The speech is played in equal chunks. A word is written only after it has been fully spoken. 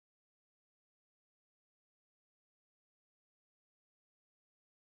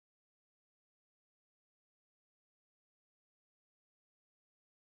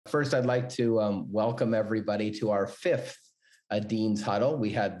First, I'd like to welcome everybody to our fifth Dean's Huddle. We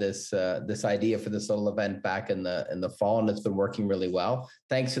had this idea for this little event back in the fall, and it's been working really well.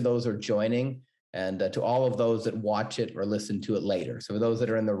 Thanks to those who are joining, and to all of those that watch it or listen to it later. So for those that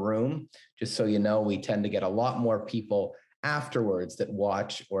are in the room, just so you know, we tend to get a lot more people afterwards that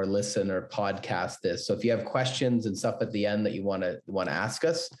watch or listen or podcast this. So if you have questions and stuff at the end that you want to ask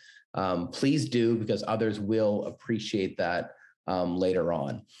us, please do, because others will appreciate that later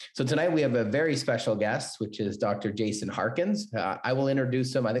on. So tonight we have a very special guest, which is Dr. Jason Harkins. I will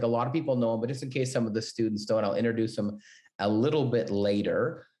introduce him. I think a lot of people know him, but just in case some of the students don't, I'll introduce him a little bit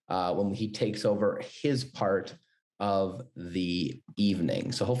later when he takes over his part of the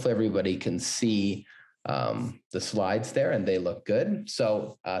evening. So hopefully everybody can see the slides there and they look good.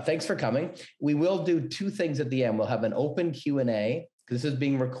 So thanks for coming. We will do two things at the end. We'll have an open Q&A. This is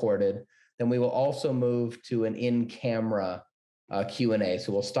being recorded. Then we will also move to an in-camera Q&A.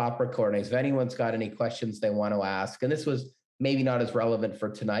 So we'll stop recording. So if anyone's got any questions they want to ask, and this was maybe not as relevant for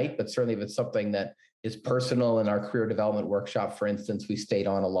tonight, but certainly if it's something that is personal in our career development workshop, for instance, we stayed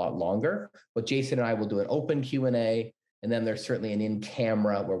on a lot longer. But Jason and I will do an open Q&A, and then there's certainly an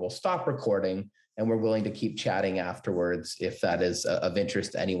in-camera where we'll stop recording, and we're willing to keep chatting afterwards if that is of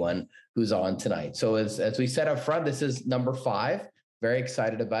interest to anyone who's on tonight. So as we said up front, this is number 5. Very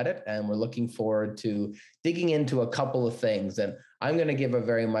excited about it. And we're looking forward to digging into a couple of things. And I'm going to give a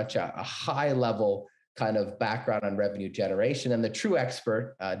very much a high level kind of background on revenue generation. And the true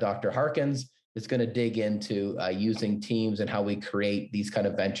expert, Dr. Harkins, is going to dig into using teams and how we create these kind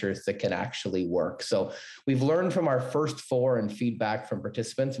of ventures that can actually work. So we've learned from our first 4 and feedback from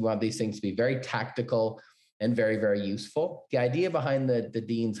participants. We want these things to be very tactical and very, very useful. The idea behind the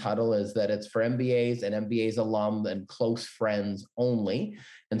Dean's Huddle is that it's for MBAs and MBAs alum and close friends only.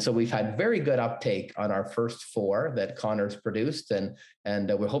 And so we've had very good uptake on our first 4 that Connor's produced, and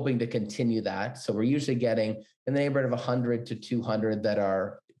we're hoping to continue that. So we're usually getting in the neighborhood of 100 to 200 that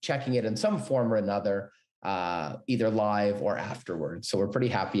are checking it in some form or another, either live or afterwards. So we're pretty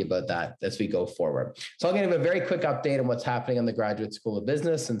happy about that as we go forward. So I'm going to give a very quick update on what's happening on the Graduate School of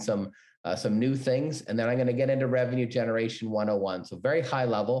Business and some new things. And then I'm going to get into Revenue Generation 101. So very high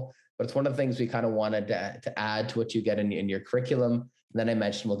level, but it's one of the things we kind of wanted to add to what you get in your curriculum. And then I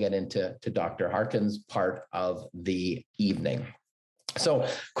mentioned we'll get into Dr. Harkins' part of the evening. So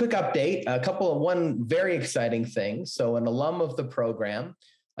quick update, one very exciting thing. So an alum of the program,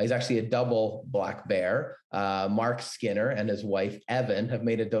 he's actually a double black bear. Mark Skinner and his wife, Evan, have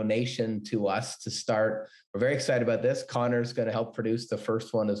made a donation to us to start. We're very excited about this. Connor's going to help produce the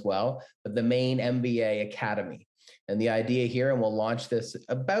first one as well, but the Maine MBA Academy. And the idea here, and we'll launch this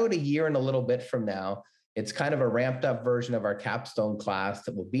about a year and a little bit from now, it's kind of a ramped up version of our capstone class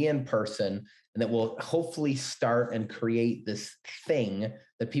that will be in person and that will hopefully start and create this thing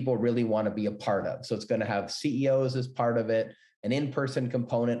that people really want to be a part of. So it's going to have CEOs as part of it, an in-person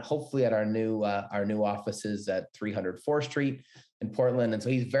component, hopefully at our new offices at 300 4th Street in Portland. And so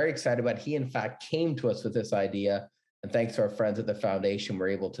he's very excited about it. He, in fact, came to us with this idea. And thanks to our friends at the foundation, we're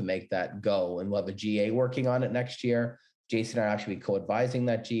able to make that go. And we'll have a GA working on it next year. Jason and I are actually co-advising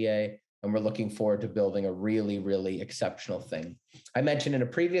that GA. And we're looking forward to building a really, really exceptional thing. I mentioned in a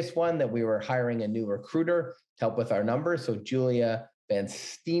previous one that we were hiring a new recruiter to help with our numbers. So Julia Van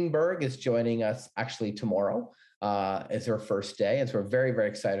Steenberg is joining us actually tomorrow. Is her first day. And so we're very, very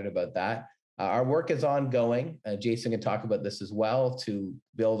excited about that. Our work is ongoing. Jason can talk about this as well, to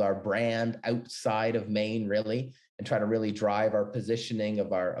build our brand outside of Maine, really, and try to really drive our positioning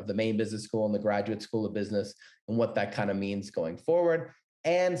of the Maine Business School and the Graduate School of Business and what that kind of means going forward.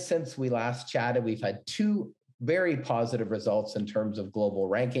 And since we last chatted, we've had 2 very positive results in terms of global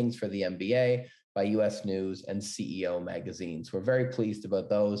rankings for the MBA by US News and CEO magazines. We're very pleased about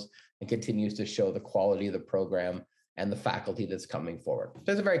those, and continues to show the quality of the program and the faculty that's coming forward.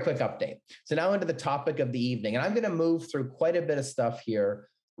 There's a very quick update. So now into the topic of the evening, and I'm going to move through quite a bit of stuff here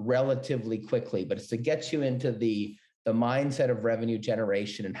relatively quickly, but it's to get you into the mindset of revenue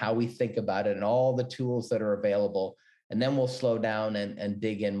generation and how we think about it and all the tools that are available. And then we'll slow down and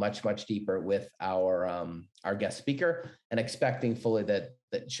dig in much, much deeper with our guest speaker, and expecting fully that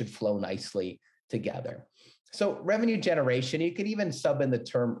should flow nicely together. So revenue generation, you could even sub in the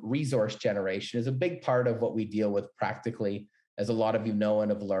term resource generation, is a big part of what we deal with practically, as a lot of you know and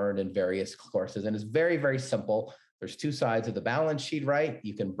have learned in various courses. And it's very, very simple. There's 2 sides of the balance sheet, right?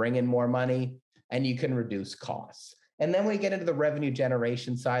 You can bring in more money and you can reduce costs. And then when we get into the revenue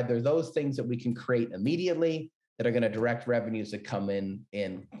generation side, there's those things that we can create immediately that are going to direct revenues that come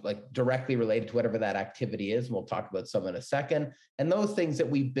in like directly related to whatever that activity is. And we'll talk about some in a second. And those things that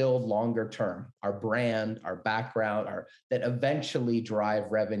we build longer term, our brand, our background, that eventually drive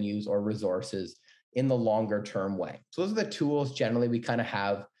revenues or resources in the longer term way. So those are the tools generally we kind of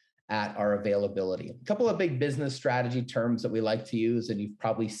have at our availability. A couple of big business strategy terms that we like to use, and you've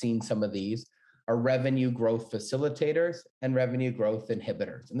probably seen some of these, are revenue growth facilitators and revenue growth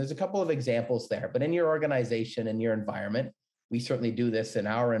inhibitors. And there's a couple of examples there, but in your organization, in your environment, we certainly do this in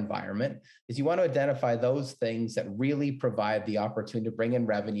our environment, is you want to identify those things that really provide the opportunity to bring in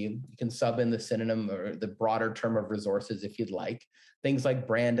revenue. You can sub in the synonym or the broader term of resources if you'd like. Things like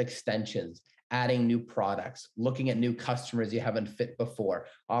brand extensions, adding new products, looking at new customers you haven't fit before,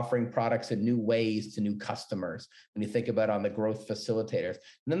 offering products in new ways to new customers. When you think about on the growth facilitators,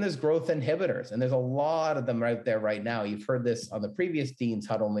 and then there's growth inhibitors, and there's a lot of them right there right now. You've heard this on the previous Dean's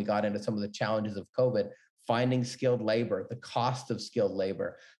Huddle when we got into some of the challenges of COVID, finding skilled labor, the cost of skilled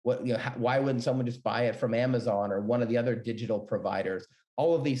labor. Why wouldn't someone just buy it from Amazon or one of the other digital providers?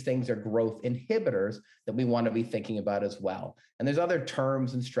 All of these things are growth inhibitors that we want to be thinking about as well. And there's other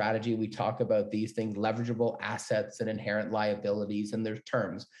terms and strategy. We talk about these things, leverageable assets and inherent liabilities, and there's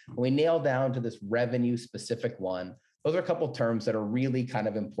terms. When we nail down to this revenue specific one, those are a couple of terms that are really kind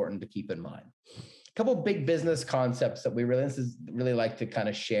of important to keep in mind. A couple of big business concepts that we really like to kind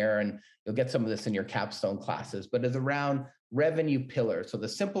of share, and you'll get some of this in your capstone classes, but is around revenue pillars. So the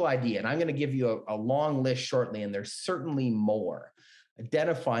simple idea, and I'm going to give you a long list shortly, and there's certainly more,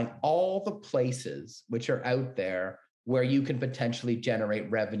 identifying all the places which are out there where you can potentially generate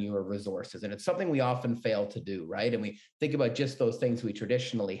revenue or resources. And it's something we often fail to do, right? And we think about just those things we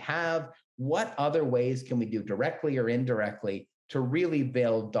traditionally have. What other ways can we do directly or indirectly to really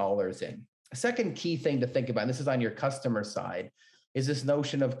build dollars in? A second key thing to think about, and this is on your customer side, is this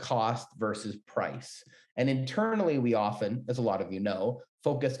notion of cost versus price. And internally, we often, as a lot of you know,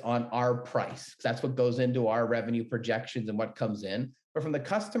 focus on our price. That's what goes into our revenue projections and what comes in. But from the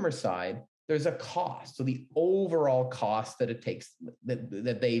customer side, there's a cost. So the overall cost that it takes,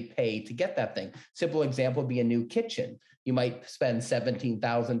 that they pay to get that thing. Simple example would be a new kitchen. You might spend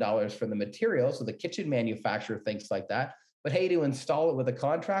 $17,000 for the material. So the kitchen manufacturer thinks like that. But hey, to install it with a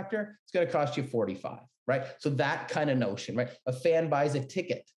contractor, it's going to cost you $45,000, right? So that kind of notion, right? A fan buys a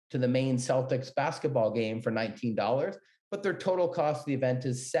ticket to the Maine Celtics basketball game for $19, but their total cost of the event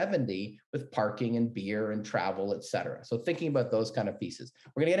is $70 with parking and beer and travel, et cetera. So thinking about those kind of pieces.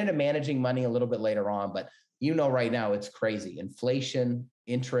 We're going to get into managing money a little bit later on, but you know right now it's crazy. Inflation,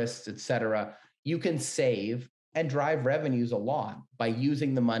 interest, et cetera. You can save and drive revenues a lot by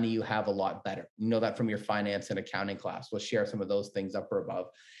using the money you have a lot better. You know that from your finance and accounting class. We'll share some of those things up or above.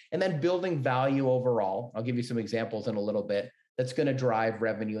 And then building value overall. I'll give you some examples in a little bit. That's going to drive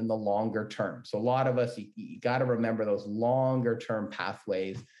revenue in the longer term. So a lot of us, you got to remember those longer term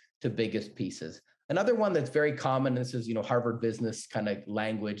pathways to biggest pieces. Another one that's very common, this is, Harvard business kind of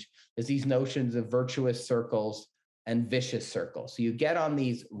language, is these notions of virtuous circles and vicious circles. So you get on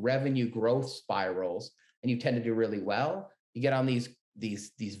these revenue growth spirals and you tend to do really well. You get on these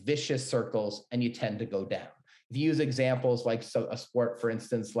vicious circles and you tend to go down. If you use examples like a sport, for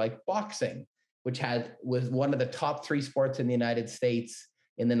instance, like boxing, which was one of the top 3 sports in the United States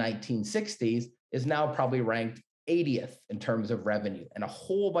in the 1960s, is now probably ranked 80th in terms of revenue. And a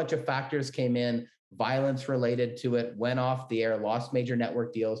whole bunch of factors came in, violence related to it, went off the air, lost major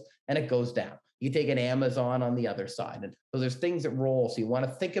network deals, and it goes down. You take an Amazon on the other side. And so there's things that roll. So you want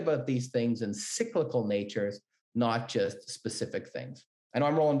to think about these things in cyclical natures, not just specific things. I know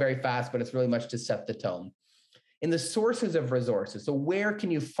I'm rolling very fast, but it's really much to set the tone. In the sources of resources, so where can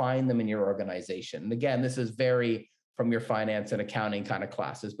you find them in your organization? And again, this is very from your finance and accounting kind of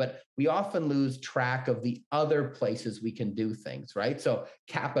classes, but we often lose track of the other places we can do things, right? So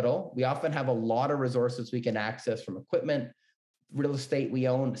capital, we often have a lot of resources we can access from equipment, real estate we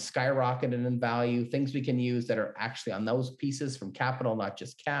own, skyrocketed in value, things we can use that are actually on those pieces from capital, not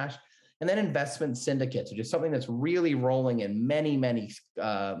just cash. And then investment syndicates, which is something that's really rolling in many, many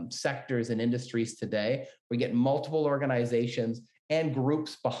sectors and industries today. We get multiple organizations and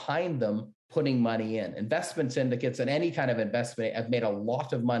groups behind them putting money in. Investment syndicates and any kind of investment have made a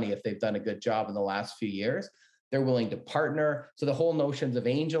lot of money if they've done a good job in the last few years. They're willing to partner. So the whole notions of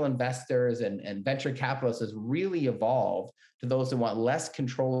angel investors and venture capitalists has really evolved to those who want less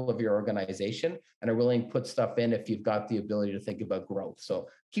control of your organization and are willing to put stuff in if you've got the ability to think about growth. So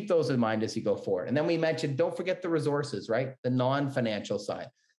keep those in mind as you go forward. And then we mentioned, don't forget the resources, right? The non-financial side.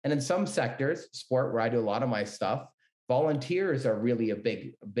 And in some sectors, sport, where I do a lot of my stuff, volunteers are really a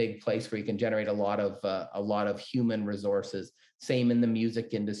big place where you can generate a lot of human resources. Same in the music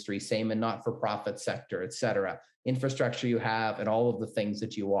industry, same in not-for-profit sector, et cetera. infrastructure you have, and all of the things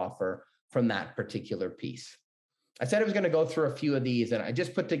that you offer from that particular piece. I said I was going to go through a few of these, and I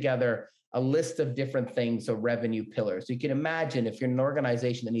just put together a list of different things, so revenue pillars. So you can imagine if you're an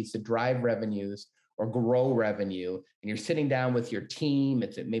organization that needs to drive revenues or grow revenue, and you're sitting down with your team,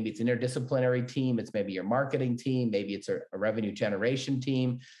 maybe it's an interdisciplinary team, it's maybe your marketing team, maybe it's a revenue generation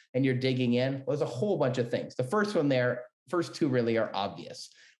team, and you're digging in. Well, there's a whole bunch of things. The first two really are obvious.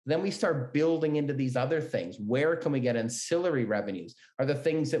 Then we start building into these other things. Where can we get ancillary revenues? Are the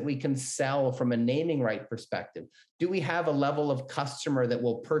things that we can sell from a naming right perspective? Do we have a level of customer that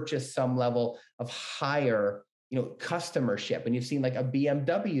will purchase some level of higher customership? And you've seen like a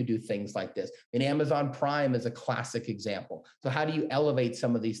BMW do things like this. And Amazon Prime is a classic example. So how do you elevate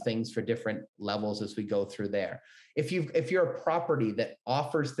some of these things for different levels as we go through there? If you're a property that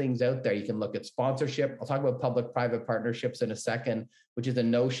offers things out there, you can look at sponsorship. I'll talk about public-private partnerships in a second, which is a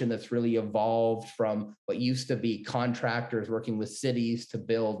notion that's really evolved from what used to be contractors working with cities to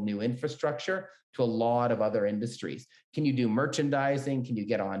build new infrastructure to a lot of other industries. Can you do merchandising? Can you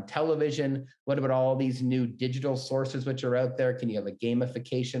get on television? What about all these new digital sources which are out there? Can you have a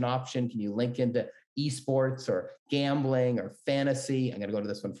gamification option? Can you link into esports or gambling or fantasy? I'm going to go to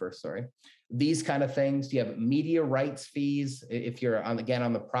this one first, sorry. These kind of things. Do you have media rights fees if you're on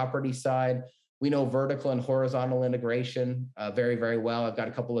the property side? We know vertical and horizontal integration very, very well. I've got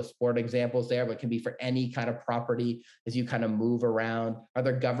a couple of sport examples there, but it can be for any kind of property as you kind of move around. Are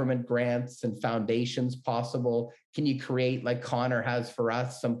there government grants and foundations possible? Can you create, like Connor has for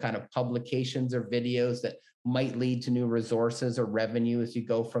us, some kind of publications or videos that might lead to new resources or revenue as you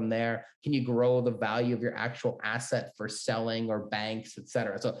go from there? Can you grow the value of your actual asset for selling or banks, et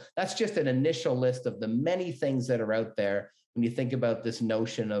cetera? So that's just an initial list of the many things that are out there when you think about this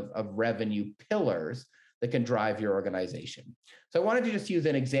notion of revenue pillars that can drive your organization. So I wanted to just use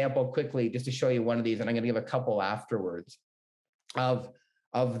an example quickly just to show you one of these, and I'm going to give a couple afterwards of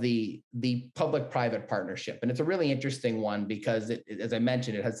the public-private partnership. And it's a really interesting one because, as I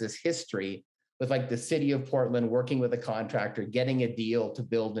mentioned, it has this history with like the city of Portland working with a contractor, getting a deal to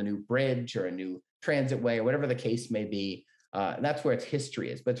build a new bridge or a new transit way or whatever the case may be. And that's where its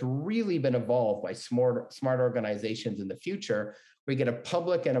history is. But it's really been evolved by smart organizations in the future where you get a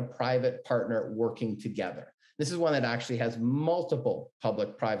public and a private partner working together. This is one that actually has multiple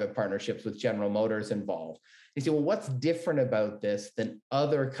public-private partnerships with General Motors involved. You say, well, what's different about this than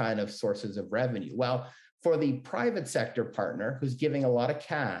other kind of sources of revenue? Well, for the private sector partner who's giving a lot of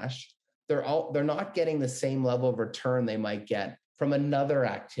cash, they're not getting the same level of return they might get from another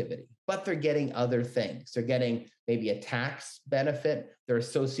activity, but they're getting other things. They're getting maybe a tax benefit. They're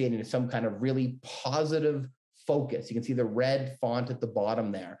associating with some kind of really positive focus. You can see the red font at the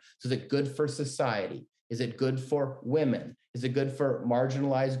bottom there. So is it good for society? Is it good for women? Is it good for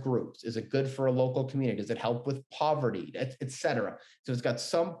marginalized groups? Is it good for a local community? Does it help with poverty, et cetera? So it's got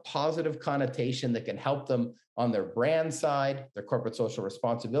some positive connotation that can help them on their brand side, their corporate social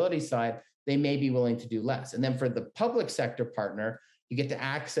responsibility side. They may be willing to do less. And then for the public sector partner, you get to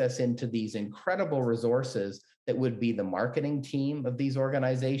access into these incredible resources that would be the marketing team of these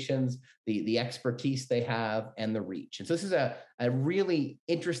organizations, the expertise they have, and the reach. And so this is a really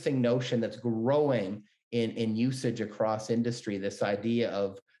interesting notion that's growing in usage across industry, this idea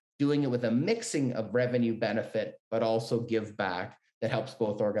of doing it with a mixing of revenue benefit, but also give back that helps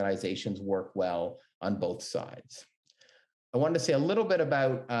both organizations work well on both sides. I wanted to say a little bit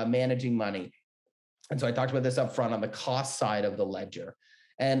about managing money. And so I talked about this up front on the cost side of the ledger.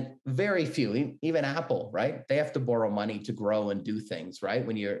 And very few, even Apple, right? They have to borrow money to grow and do things, right?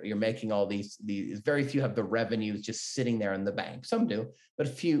 When you're making all these, very few have the revenues just sitting there in the bank. Some do, but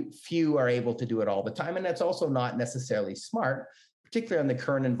few are able to do it all the time. And that's also not necessarily smart, particularly in the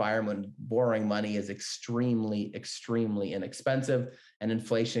current environment. Borrowing money is extremely, extremely inexpensive, and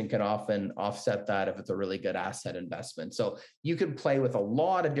inflation can often offset that if it's a really good asset investment. So you can play with a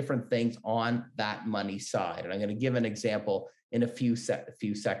lot of different things on that money side. And I'm going to give an example in a few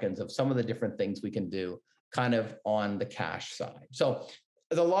seconds of some of the different things we can do kind of on the cash side. So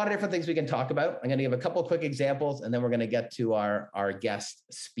there's a lot of different things we can talk about. I'm going to give a couple of quick examples, and then we're going to get to our guest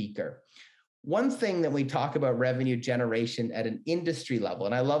speaker. One thing that we talk about revenue generation at an industry level,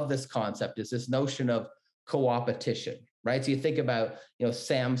 and I love this concept, is this notion of co-opetition, right? So you think about,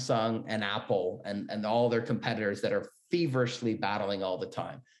 Samsung and Apple and all their competitors that are feverishly battling all the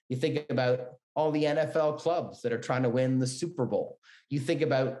time. You think about all the NFL clubs that are trying to win the Super Bowl. You think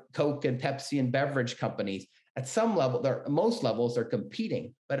about Coke and Pepsi and beverage companies. At some level, most levels, they're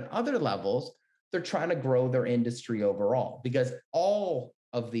competing, but at other levels, they're trying to grow their industry overall, because all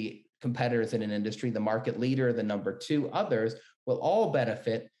of the competitors in an industry, the market leader, the number two, others, will all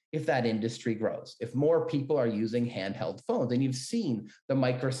benefit if that industry grows, if more people are using handheld phones. And you've seen the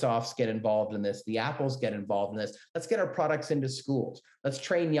Microsofts get involved in this, the Apples get involved in this. Let's get our products into schools. Let's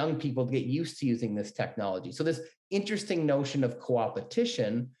train young people to get used to using this technology. So this interesting notion of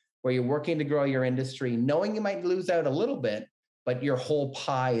co-opetition, where you're working to grow your industry, knowing you might lose out a little bit, but your whole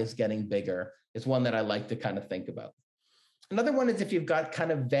pie is getting bigger, is one that I like to kind of think about. Another one is if you've got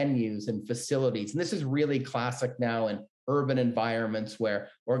kind of venues and facilities, and this is really classic now in urban environments where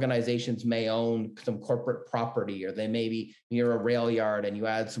organizations may own some corporate property, or they may be near a rail yard and you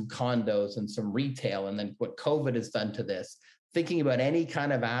add some condos and some retail. And then what COVID has done to this, thinking about any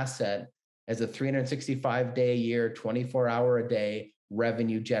kind of asset as a 365-day a year, 24-hour a day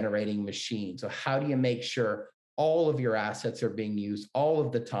revenue generating machine. So how do you make sure all of your assets are being used all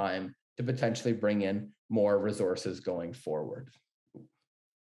of the time to potentially bring in more resources going forward? So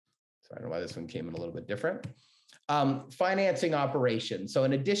I don't know why this one came in a little bit different. Financing operations. So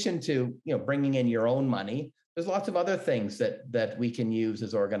in addition to bringing in your own money, there's lots of other things that we can use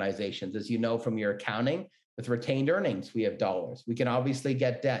as organizations. As you know from your accounting, with retained earnings, we have dollars. We can obviously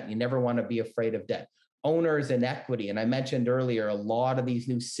get debt. You never want to be afraid of debt. Owners and equity. And I mentioned earlier, a lot of these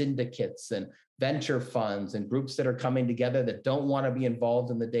new syndicates and venture funds and groups that are coming together that don't want to be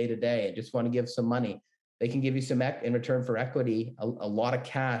involved in the day-to-day and just want to give some money. They can give you some in return for equity, a lot of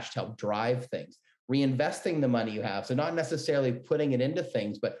cash to help drive things. Reinvesting the money you have. So not necessarily putting it into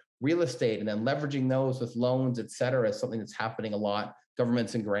things, but real estate and then leveraging those with loans, et cetera, is something that's happening a lot.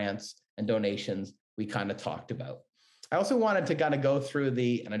 Governments and grants and donations we kind of talked about. I also wanted to kind of go through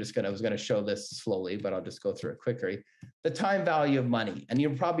I was going to show this slowly, but I'll just go through it quickly. The time value of money. And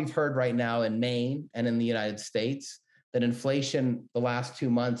you've probably heard right now in Maine and in the United States that inflation the last 2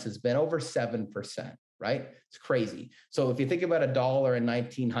 months has been over 7%, right? It's crazy. So if you think about $1 in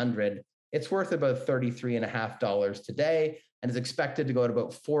 1900, it's worth about $33.50 today, and is expected to go to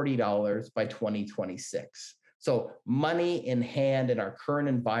about $40 by 2026. So money in hand in our current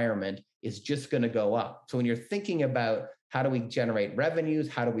environment is just going to go up. So when you're thinking about how do we generate revenues,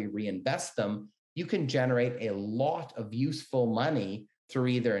 how do we reinvest them, you can generate a lot of useful money through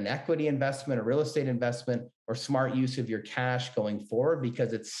either an equity investment, a real estate investment, or smart use of your cash going forward,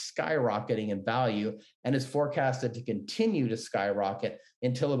 because it's skyrocketing in value and is forecasted to continue to skyrocket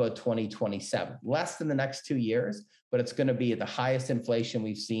until about 2027. Less than the next 2 years, but it's going to be the highest inflation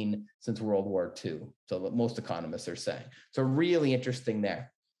we've seen since World War II. So what most economists are saying. So really interesting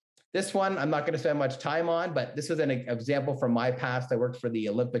there. This one, I'm not going to spend much time on, but this is an example from my past. I worked for the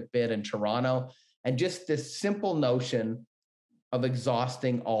Olympic bid in Toronto, and just this simple notion of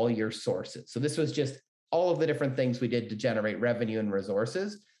exhausting all your sources. So this was just all of the different things we did to generate revenue and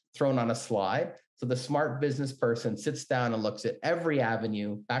resources thrown on a slide. So the smart business person sits down and looks at every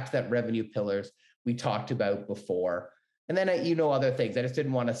avenue, back to that revenue pillars we talked about before. And then other things. I just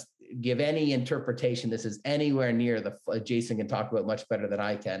didn't want to give any interpretation. This is anywhere near Jason can talk about much better than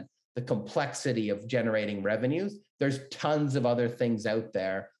I can, the complexity of generating revenues. There's tons of other things out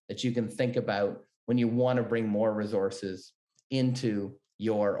there that you can think about when you want to bring more resources into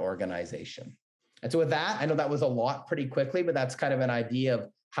your organization. And so with that, I know that was a lot pretty quickly, but that's kind of an idea of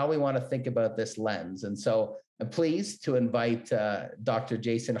how we want to think about this lens. And so I'm pleased to invite Dr.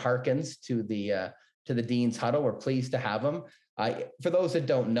 Jason Harkins to the Dean's Huddle. We're pleased to have him. For those that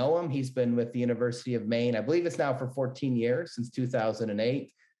don't know him, he's been with the University of Maine, I believe it's now for 14 years, since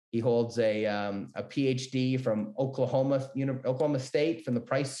 2008. He holds a PhD from Oklahoma State, from the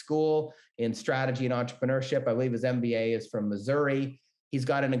Price School in Strategy and Entrepreneurship. I believe his MBA is from Missouri. He's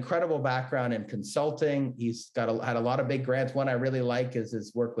got an incredible background in consulting. He's had a lot of big grants. One I really like is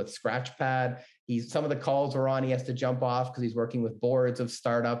his work with Scratchpad. Some of the calls we're on, he has to jump off because he's working with boards of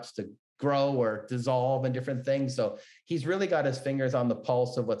startups to grow or dissolve and different things. So he's really got his fingers on the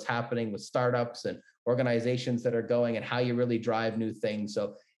pulse of what's happening with startups and organizations that are going and how you really drive new things.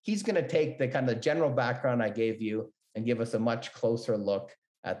 So he's going to take the kind of general background I gave you and give us a much closer look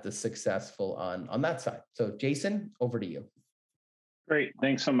at the successful on that side. So Jason, over to you. Great.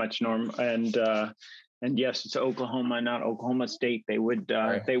 Thanks so much, Norm. And yes, it's Oklahoma, not Oklahoma State. They would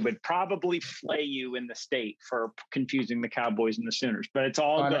probably flay you in the state for confusing the Cowboys and the Sooners, but it's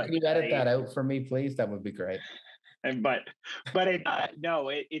all good. Can you edit that out for me, please? That would be great. It's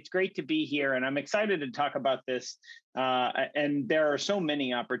great to be here, and I'm excited to talk about this. And there are so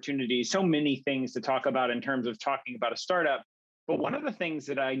many opportunities, so many things to talk about in terms of talking about a startup. But one of the things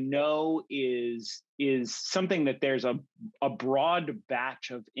that I know is something that there's a broad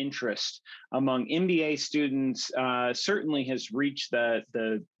batch of interest among MBA students. Certainly has reached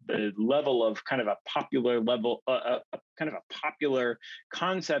the level of kind of a popular level, kind of a popular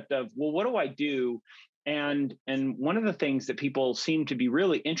concept of, well, what do I do And one of the things that people seem to be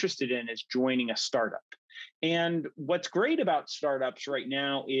really interested in is joining a startup. And what's great about startups right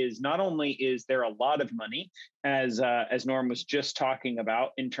now is not only is there a lot of money, as Norm was just talking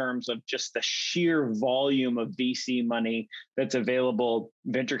about, in terms of just the sheer volume of VC money that's available,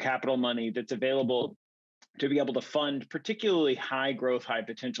 venture capital money that's available to be able to fund particularly high growth, high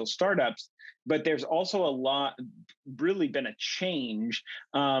potential startups. But there's also really been a change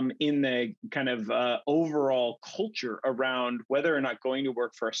in the kind of overall culture around whether or not going to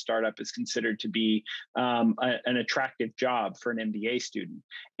work for a startup is considered to be an attractive job for an MBA student.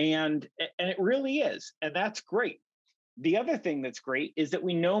 And it really is. And that's great. The other thing that's great is that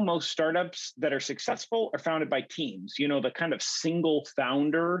we know most startups that are successful are founded by teams. The kind of single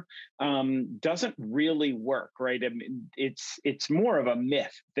founder doesn't really work, right? I mean, it's more of a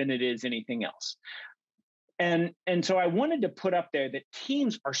myth than it is anything else. And so I wanted to put up there that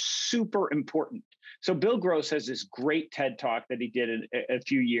teams are super important. So Bill Gross has this great TED Talk that he did a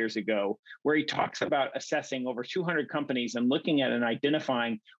few years ago, where he talks about assessing over 200 companies and looking at and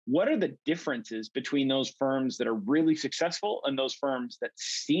identifying what are the differences between those firms that are really successful and those firms that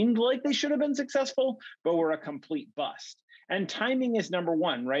seemed like they should have been successful, but were a complete bust. And timing is number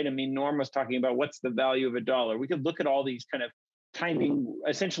one, right? I mean, Norm was talking about what's the value of a dollar. We could look at all these kind of timing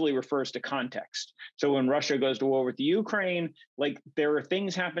essentially refers to context. So when Russia goes to war with the Ukraine, like there are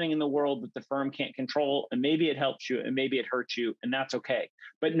things happening in the world that the firm can't control, and maybe it helps you and maybe it hurts you, and that's okay.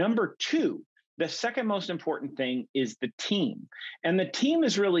 But number two, the second most important thing is the team. And the team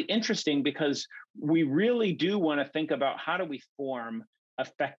is really interesting because we really do want to think about how do we form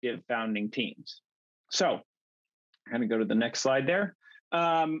effective founding teams. So kind of go to the next slide there.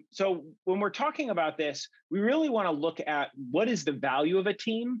 So when we're talking about this, we really want to look at what is the value of a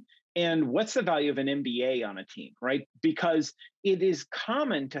team and what's the value of an MBA on a team, right? Because it is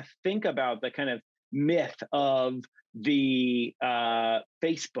common to think about the kind of myth of the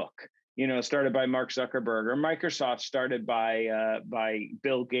Facebook, started by Mark Zuckerberg, or Microsoft started by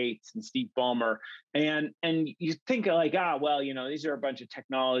Bill Gates and Steve Ballmer, and you think like, these are a bunch of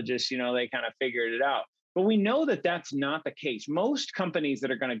technologists, they kind of figured it out. But we know that that's not the case. Most companies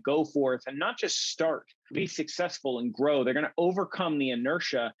that are going to go forth and not just start, be successful and grow, they're going to overcome the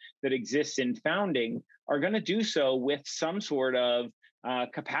inertia that exists in founding, are going to do so with some sort of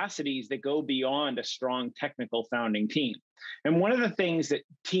capacities that go beyond a strong technical founding team. And one of the things that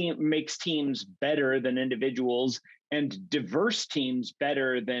makes teams better than individuals and diverse teams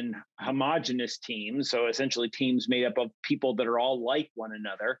better than homogenous teams, so essentially teams made up of people that are all like one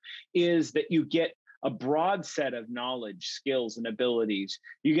another, is that you get a broad set of knowledge, skills, and abilities.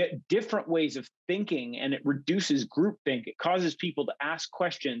 You get different ways of thinking, and it reduces groupthink. It causes people to ask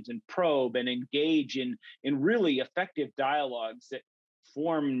questions and probe and engage in really effective dialogues that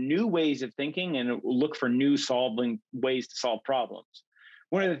form new ways of thinking and look for new ways to solve problems.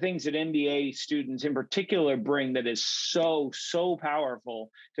 One of the things that MBA students in particular bring that is so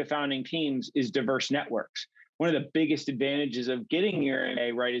powerful to founding teams is diverse networks. One of the biggest advantages of getting your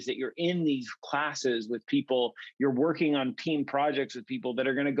MBA, right, is that you're in these classes with people, you're working on team projects with people that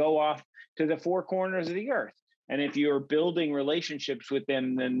are going to go off to the four corners of the earth. And if you're building relationships with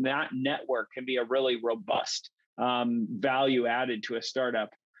them, then that network can be a really robust value added to a startup.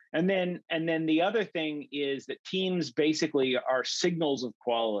 And then the other thing is that teams basically are signals of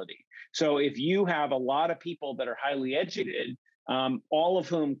quality. So if you have a lot of people that are highly educated, all of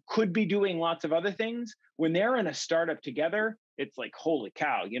whom could be doing lots of other things, when they're in a startup together, it's like, holy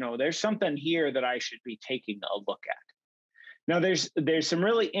cow, there's something here that I should be taking a look at. Now, there's some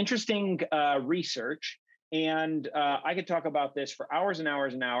really interesting research, and I could talk about this for hours and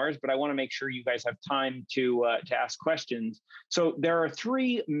hours and hours, but I want to make sure you guys have time to ask questions. So there are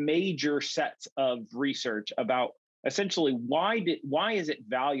three major sets of research about essentially why is it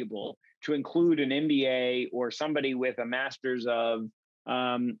valuable to include an MBA or somebody with a master's of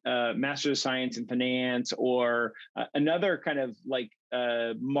Science in Finance or another kind of like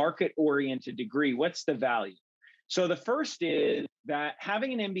market-oriented degree. What's the value? So the first is that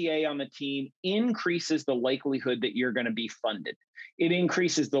having an MBA on the team increases the likelihood that you're going to be funded. It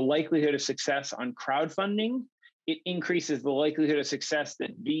increases the likelihood of success on crowdfunding. It increases the likelihood of success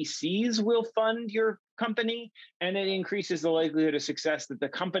that VCs will fund your company, and it increases the likelihood of success that the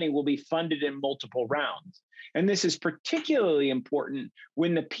company will be funded in multiple rounds. And this is particularly important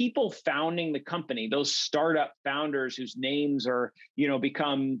when the people founding the company, those startup founders whose names are,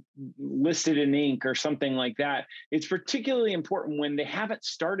 become listed in ink or something like that, it's particularly important when they haven't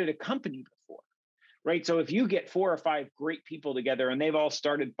started a company before, right? So if you get 4 or 5 great people together and they've all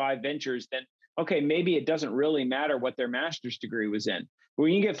started 5 ventures, then okay, maybe it doesn't really matter what their master's degree was in.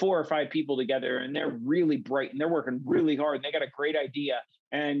 When you get 4 or 5 people together and they're really bright and they're working really hard and they got a great idea,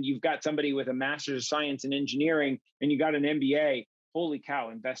 and you've got somebody with a master's of science in engineering and you got an MBA, holy cow,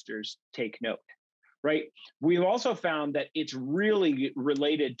 investors take note. Right. We've also found that it's really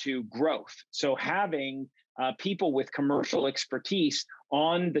related to growth. So having people with commercial expertise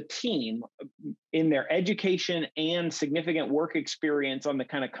on the team in their education and significant work experience on the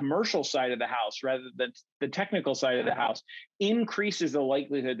kind of commercial side of the house rather than the technical side of the house increases the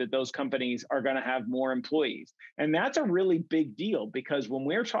likelihood that those companies are going to have more employees. And that's a really big deal, because when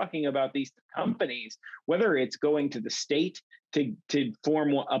we're talking about these companies, whether it's going to the state to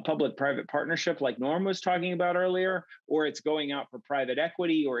form a public-private partnership like Norm was talking about earlier, or it's going out for private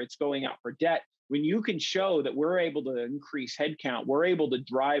equity, or it's going out for debt, when you can show that we're able to increase headcount, we're able to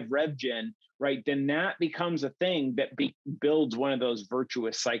drive RevGen, right, then that becomes a thing that builds one of those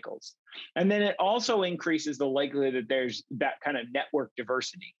virtuous cycles. And then it also increases the likelihood that there's that kind of network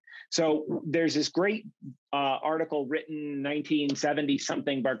diversity. So there's this great article written 1970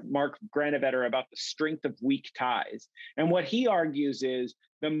 something by Mark Granovetter about the strength of weak ties. And what he argues is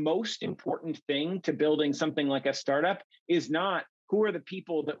the most important thing to building something like a startup is not who are the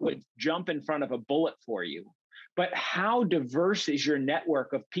people that would jump in front of a bullet for you, but how diverse is your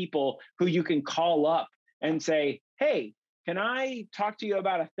network of people who you can call up and say, hey, can I talk to you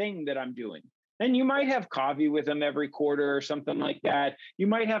about a thing that I'm doing? And you might have coffee with them every quarter or something like that. You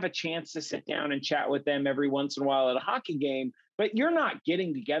might have a chance to sit down and chat with them every once in a while at a hockey game, but you're not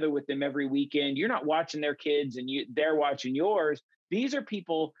getting together with them every weekend. You're not watching their kids and they're watching yours. These are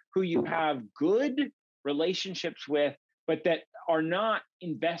people who you have good relationships with, but that are not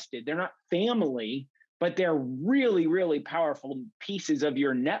invested. They're not family, but they're really, really powerful pieces of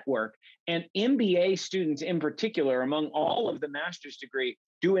your network. And MBA students in particular, among all of the master's degree,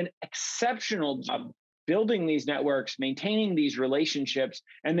 do an exceptional job building these networks, maintaining these relationships,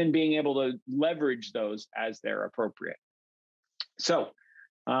 and then being able to leverage those as they're appropriate. So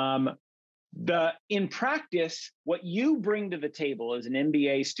in practice, what you bring to the table as an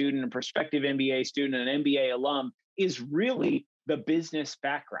MBA student, a prospective MBA student, an MBA alum, is really the business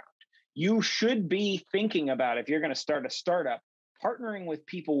background. You should be thinking about, if you're going to start a startup, partnering with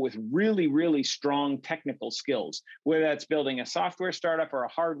people with really, really strong technical skills, whether that's building a software startup or a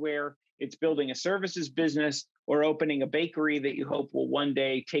hardware, it's building a services business, or opening a bakery that you hope will one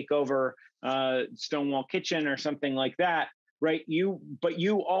day take over Stonewall Kitchen or something like that, right?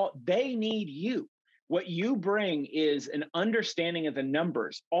 They need you. What you bring is an understanding of the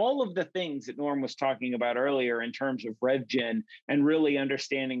numbers, all of the things that Norm was talking about earlier in terms of RevGen, and really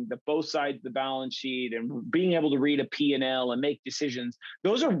understanding the both sides of the balance sheet and being able to read a P&L and make decisions.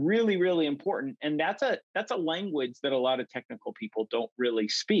 Those are really, really important. And that's a language that a lot of technical people don't really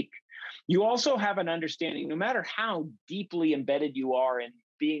speak. You also have an understanding, no matter how deeply embedded you are in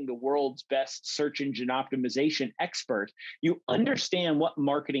being the world's best search engine optimization expert, you understand what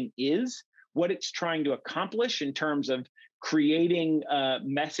marketing is, what it's trying to accomplish in terms of creating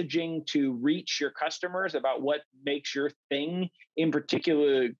messaging to reach your customers about what makes your thing in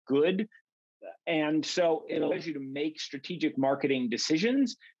particular good. And so it allows you to make strategic marketing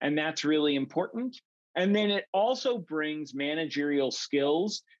decisions, and that's really important. And then it also brings managerial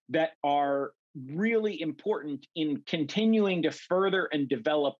skills that are really important in continuing to further and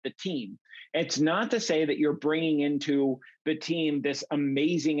develop the team. It's not to say that you're bringing into the team this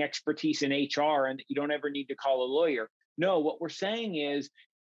amazing expertise in HR and that you don't ever need to call a lawyer. No, what we're saying is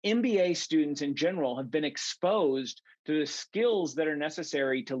MBA students in general have been exposed to the skills that are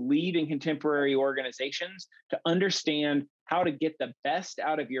necessary to lead in contemporary organizations, to understand how to get the best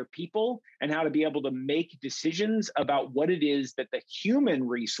out of your people and how to be able to make decisions about what it is that the human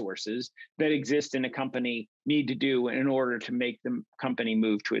resources that exist in a company need to do in order to make the company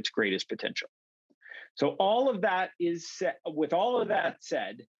move to its greatest potential. So all of that is set, with all of that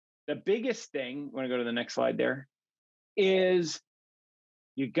said, the biggest thing, want to go to the next slide there, is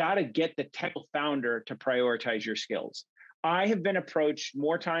you got to get the tech founder to prioritize your skills. I have been approached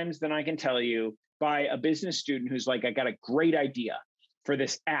more times than I can tell you by a business student who's like, I got a great idea for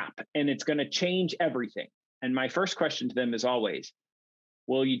this app and it's going to change everything. And my first question to them is always,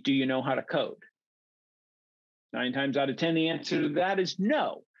 well, do you know how to code? 9 times out of 10, the answer to that is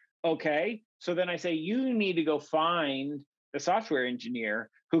no. Okay. So then I say, you need to go find the software engineer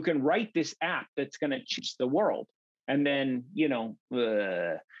who can write this app that's going to change the world. And then,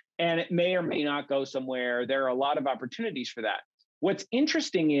 and it may or may not go somewhere. There are a lot of opportunities for that. What's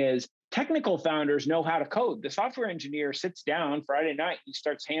interesting is technical founders know how to code. The software engineer sits down Friday night and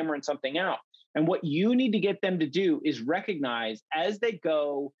starts hammering something out. And what you need to get them to do is recognize as they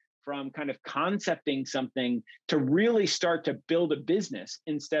go from kind of concepting something to really start to build a business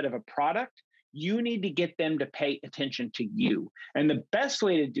instead of a product, you need to get them to pay attention to you. And the best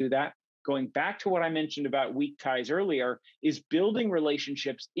way to do that, going back to what I mentioned about weak ties earlier, is building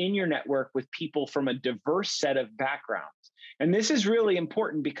relationships in your network with people from a diverse set of backgrounds. And this is really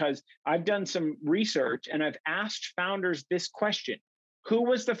important because I've done some research and I've asked founders this question: who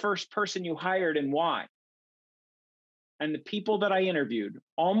was the first person you hired and why? And the people that I interviewed,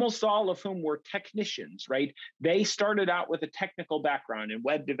 almost all of whom were technicians, right? They started out with a technical background in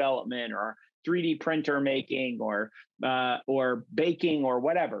web development or 3D printer making or baking or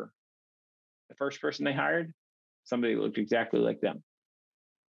whatever. The first person they hired, somebody who looked exactly like them.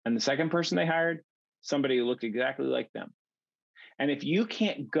 And the second person they hired, somebody who looked exactly like them. And if you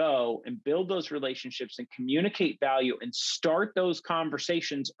can't go and build those relationships and communicate value and start those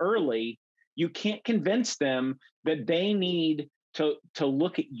conversations early, you can't convince them that they need to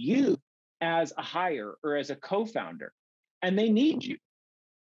look at you as a hire or as a co-founder. And they need you.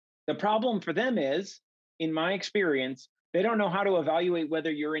 The problem for them is, in my experience, they don't know how to evaluate whether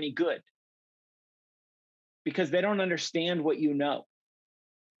you're any good because they don't understand what you know.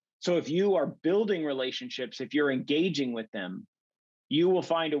 So if you are building relationships, if you're engaging with them, you will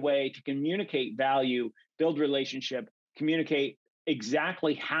find a way to communicate value, build relationship, communicate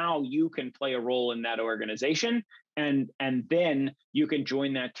exactly how you can play a role in that organization. And then you can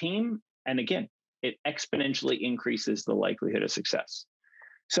join that team. And again, it exponentially increases the likelihood of success.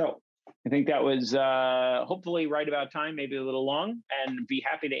 So I think that was hopefully right about time, maybe a little long, and be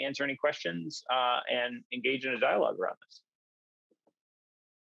happy to answer any questions and engage in a dialogue around this.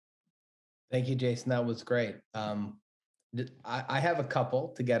 Thank you, Jason. That was great. I have a couple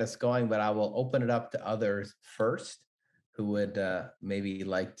to get us going, but I will open it up to others first who would maybe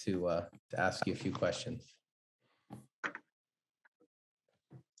like to ask you a few questions.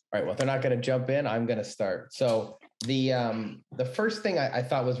 All right, well, if they're not going to jump in, I'm going to start. So the first thing I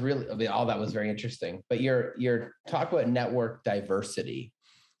thought was really, I mean, all that was very interesting, but your talk about network diversity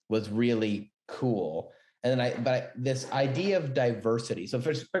was really cool. And then this idea of diversity. So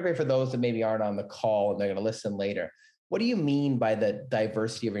particularly for those that maybe aren't on the call and they're going to listen later, what do you mean by the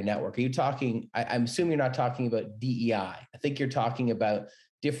diversity of your network? Are you talking, I'm assuming you're not talking about DEI. I think you're talking about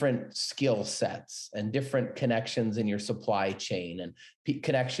different skill sets and different connections in your supply chain and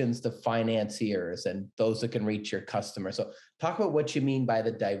connections to financiers and those that can reach your customers. So talk about what you mean by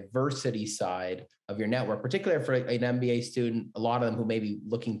the diversity side of your network, particularly for an MBA student, a lot of them who may be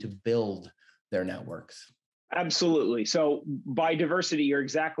looking to build their networks. Absolutely. So by diversity, you're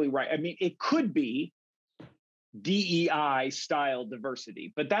exactly right. I mean, it could be DEI style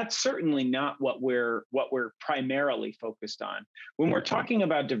diversity, but that's certainly not what we're primarily focused on. When we're talking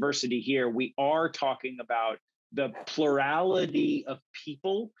about diversity here, we are talking about the plurality of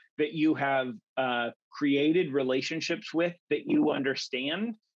people that you have created relationships with, that you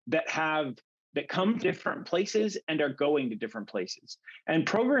understand, that come different places and are going to different places. And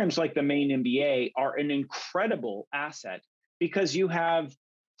programs like the Maine MBA are an incredible asset because you have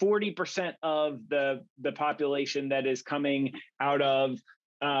 40% of the population that is coming out of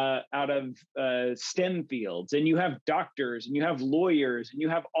STEM fields, and you have doctors and you have lawyers and you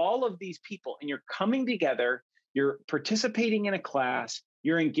have all of these people, and you're coming together, you're participating in a class,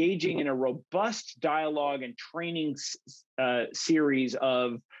 you're engaging in a robust dialogue and training series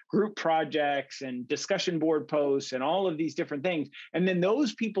of group projects and discussion board posts and all of these different things. And then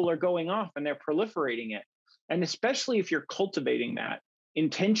those people are going off and they're proliferating it. And especially if you're cultivating that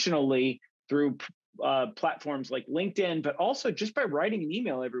intentionally through platforms like LinkedIn, but also just by writing an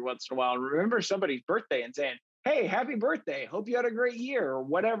email every once in a while, remember somebody's birthday and saying, hey, happy birthday, hope you had a great year, or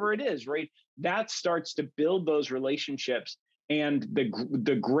whatever it is, right? That starts to build those relationships. And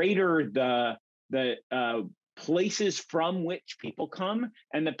the greater the places from which people come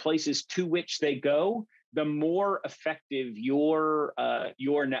and the places to which they go, the more effective your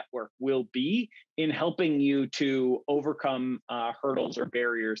network will be in helping you to overcome hurdles or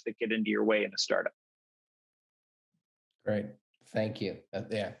barriers that get into your way in a startup. Great, thank you.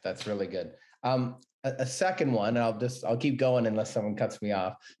 Yeah, that's really good. A second one, I'll keep going unless someone cuts me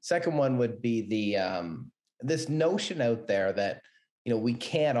off. Second one would be the this notion out there that we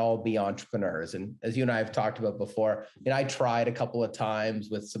can't all be entrepreneurs. And as you and I have talked about before, I tried a couple of times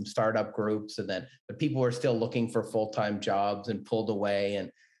with some startup groups, and then the people were still looking for full-time jobs and pulled away.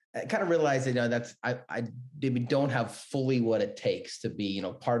 And I kind of realized that I don't have fully what it takes to be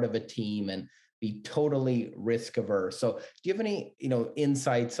part of a team and be totally risk averse. So do you have any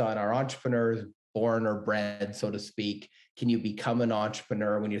insights on our entrepreneurs, born or bred, so to speak? Can you become an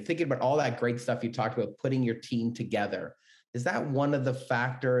entrepreneur when you're thinking about all that great stuff you talked about, putting your team together? Is that one of the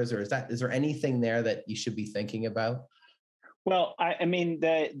factors, or is there anything there that you should be thinking about? Well, I mean,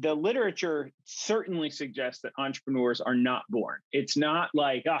 the literature certainly suggests that entrepreneurs are not born. It's not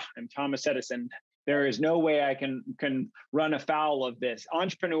like, I'm Thomas Edison. There is no way I can run afoul of this.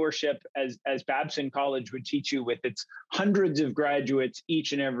 Entrepreneurship, as Babson College would teach you, with its hundreds of graduates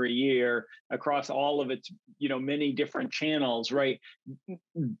each and every year across all of its many different channels, right?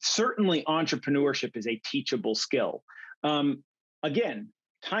 Certainly, entrepreneurship is a teachable skill. Again,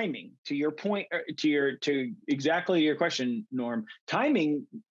 timing, to your point, to exactly your question, Norm. Timing,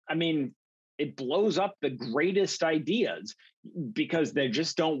 I mean, it blows up the greatest ideas because they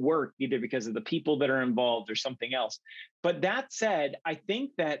just don't work, either because of the people that are involved or something else. But that said, I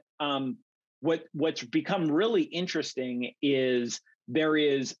think that what's become really interesting is there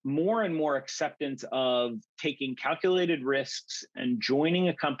is more and more acceptance of taking calculated risks and joining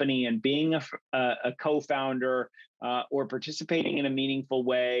a company and being a co-founder or participating in a meaningful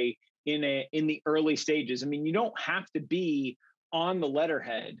way in the early stages. I mean, you don't have to be on the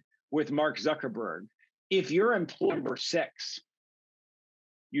letterhead with Mark Zuckerberg. If you're employee number 6,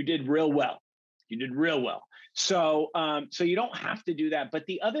 you did real well. You did real well. So you don't have to do that. But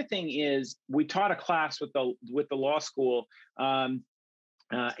the other thing is, we taught a class with the law school.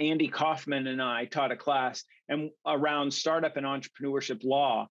 Andy Kaufman and I taught a class around startup and entrepreneurship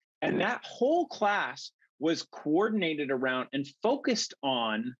law. And that whole class was coordinated around and focused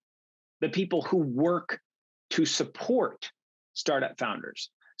on the people who work to support startup founders.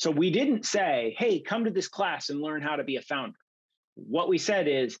 So we didn't say, hey, come to this class and learn how to be a founder. What we said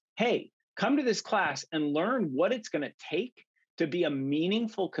is, hey, come to this class and learn what it's going to take to be a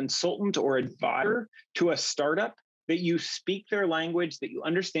meaningful consultant or advisor to a startup, that you speak their language, that you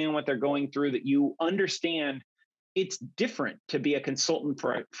understand what they're going through, that you understand it's different to be a consultant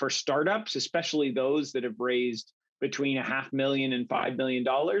for startups, especially those that have raised between $500,000 and $5 million,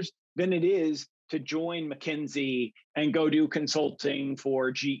 than it is to join McKinsey and go do consulting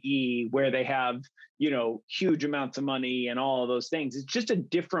for GE, where they have, huge amounts of money and all of those things. It's just a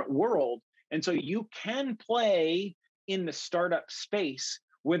different world. And so you can play in the startup space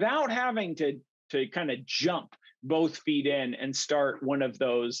without having to kind of jump both feet in and start one of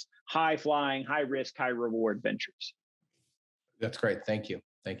those high flying, high risk, high reward ventures. That's great. Thank you.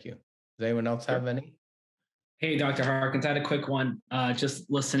 Thank you. Does anyone else have any? Hey, Dr. Harkins, I had a quick one, just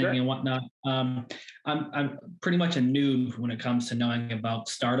listening and whatnot. I'm pretty much a noob when it comes to knowing about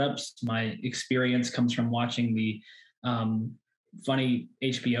startups. My experience comes from watching the funny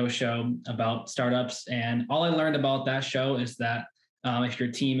HBO show about startups. And all I learned about that show is that if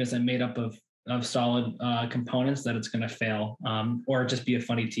your team isn't made up of solid components, that it's going to fail or just be a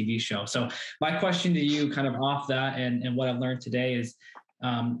funny TV show. So my question to you, kind of off that and what I've learned today, is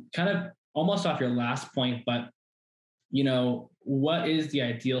kind of almost off your last point, but what is the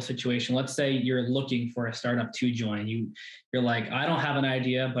ideal situation? Let's say you're looking for a startup to join. You're like, I don't have an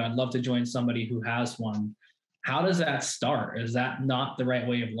idea, but I'd love to join somebody who has one. How does that start? Is that not the right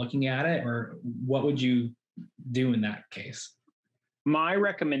way of looking at it? Or what would you do in that case? My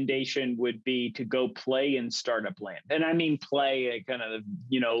recommendation would be to go play in startup land. And I mean play kind of,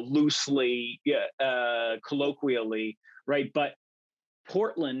 loosely, colloquially, right? But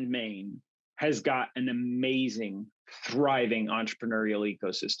Portland, Maine has got an amazing, thriving entrepreneurial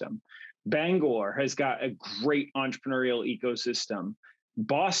ecosystem. Bangor has got a great entrepreneurial ecosystem.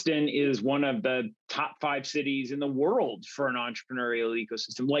 Boston is one of the top 5 cities in the world for an entrepreneurial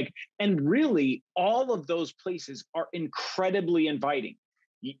ecosystem. And really, all of those places are incredibly inviting.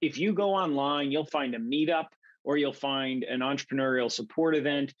 If you go online, you'll find a meetup, or you'll find an entrepreneurial support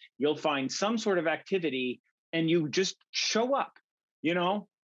event. You'll find some sort of activity, and you just show up,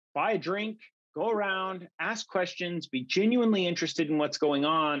 buy a drink, go around, ask questions, be genuinely interested in what's going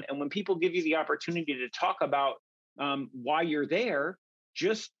on. And when people give you the opportunity to talk about why you're there,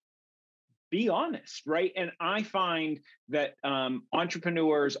 just be honest, right? And I find that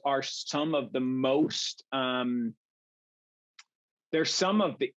entrepreneurs are some of the most, they're some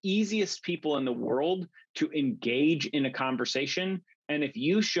of the easiest people in the world to engage in a conversation. And if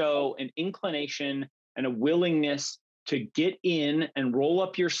you show an inclination and a willingness to get in and roll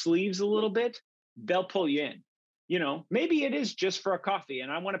up your sleeves a little bit, they'll pull you in. Maybe it is just for a coffee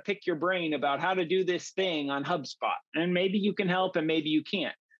and I want to pick your brain about how to do this thing on HubSpot. And maybe you can help and maybe you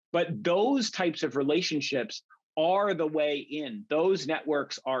can't. But those types of relationships are the way in. Those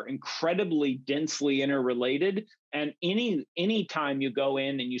networks are incredibly densely interrelated. And any time you go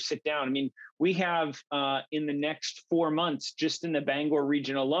in and you sit down, I mean, we have in the next 4 months, just in the Bangor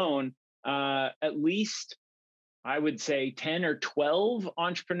region alone, at least I would say 10 or 12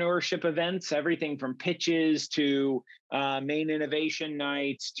 entrepreneurship events, everything from pitches to Maine innovation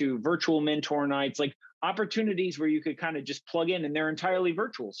nights to virtual mentor nights, like opportunities where you could kind of just plug in, and they're entirely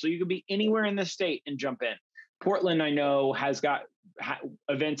virtual. So you could be anywhere in the state and jump in. Portland, I know, has got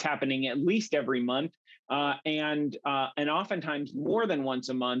events happening at least every month, and oftentimes more than once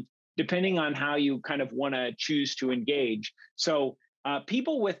a month, depending on how you kind of want to choose to engage. So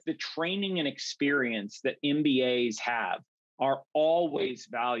people with the training and experience that MBAs have are always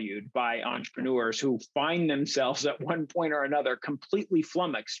valued by entrepreneurs who find themselves at one point or another completely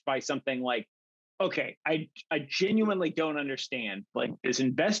flummoxed by something like, okay, I genuinely don't understand. Like, this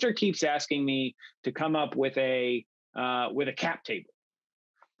investor keeps asking me to come up with a cap table.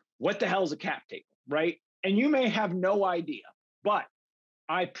 What the hell is a cap table, right? And you may have no idea, but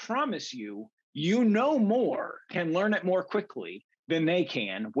I promise you, you know more, can learn it more quickly than they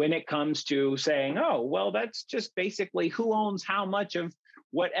can when it comes to saying, oh, well, that's just basically who owns how much of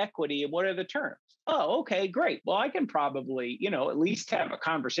what equity and what are the terms. Oh, okay, great. Well, I can probably, at least have a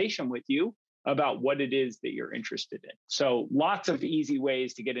conversation with you about what it is that you're interested in. So lots of easy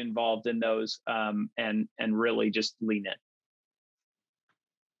ways to get involved in those, and really just lean in.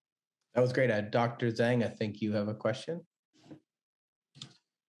 That was great. Dr. Zhang, I think you have a question.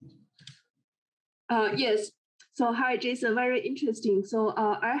 Yes. So hi, Jason, very interesting. So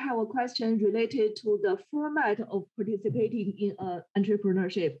I have a question related to the format of participating in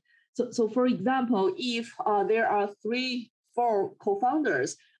entrepreneurship. So for example, if there are 3-4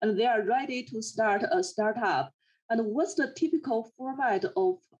 co-founders and they are ready to start a startup, and what's the typical format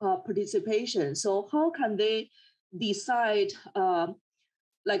of participation? So how can they decide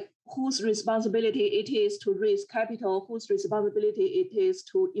like whose responsibility it is to raise capital, whose responsibility it is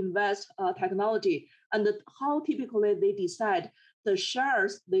to invest technology, and how typically they decide the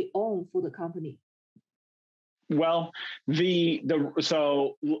shares they own for the company? Well,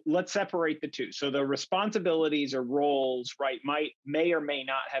 so let's separate the two. So the responsibilities or roles, right, may or may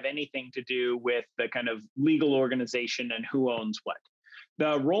not have anything to do with the kind of legal organization and who owns what.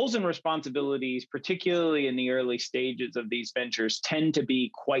 The roles and responsibilities, particularly in the early stages of these ventures, tend to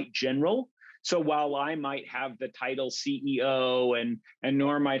be quite general. So while I might have the title CEO and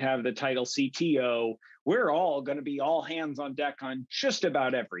Norm might have the title CTO, we're all going to be all hands on deck on just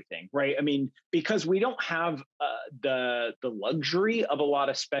about everything, right? I mean, because we don't have the luxury of a lot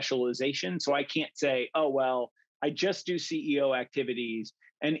of specialization. So I can't say, oh, well, I just do CEO activities.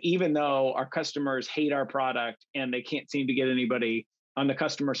 And even though our customers hate our product and they can't seem to get anybody on the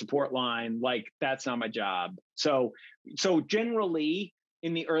customer support line, like, that's not my job. So generally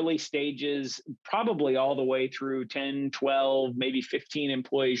in the early stages, probably all the way through 10, 12, maybe 15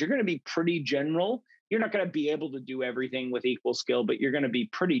 employees, you're going to be pretty general. You're not going to be able to do everything with equal skill, but you're going to be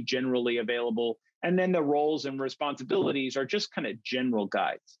pretty generally available. And then the roles and responsibilities are just kind of general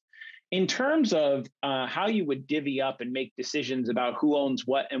guides. In terms of how you would divvy up and make decisions about who owns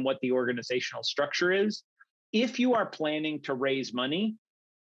what and what the organizational structure is, if you are planning to raise money,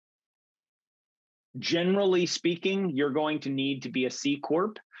 generally speaking, you're going to need to be a C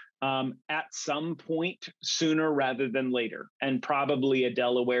Corp at some point sooner rather than later, and probably a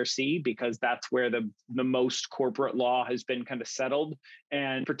Delaware C, because that's where the most corporate law has been kind of settled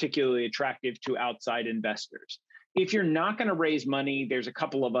and particularly attractive to outside investors. If you're not going to raise money, there's a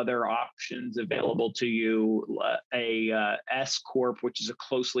couple of other options available to you, a S Corp, which is a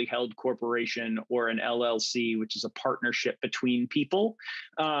closely held corporation, or an LLC, which is a partnership between people.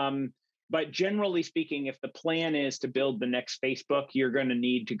 But generally speaking, if the plan is to build the next Facebook, you're going to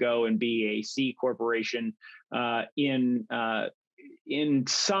need to go and be a C corporation in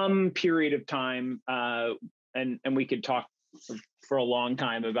some period of time, and we could talk for a long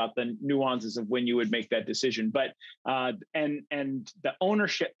time about the nuances of when you would make that decision. But and the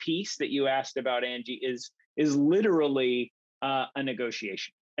ownership piece that you asked about, Angie, is literally a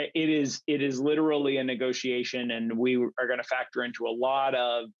negotiation. It is literally a negotiation, and we are going to factor into a lot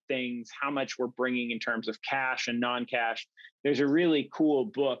of things, how much we're bringing in terms of cash and non-cash. There's a really cool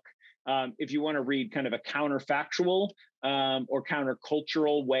book if you want to read kind of a counterfactual or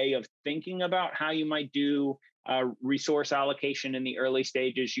countercultural way of thinking about how you might do resource allocation in the early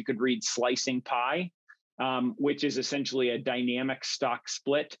stages. You could read Slicing Pie, which is essentially a dynamic stock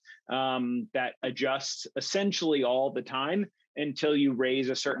split that adjusts essentially all the time until you raise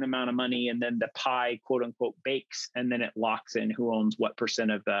a certain amount of money, and then the pie, quote unquote, bakes, and then it locks in who owns what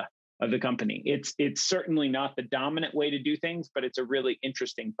percent of the company. It's certainly not the dominant way to do things, but it's a really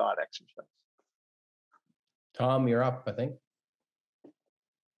interesting thought exercise. Tom, you're up, I think.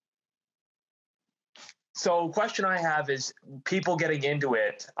 So question I have is people getting into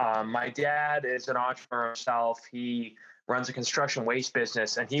it. My dad is an entrepreneur himself. He runs a construction waste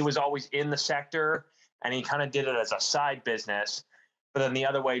business, and he was always in the sector, and he kind of did it as a side business. But then the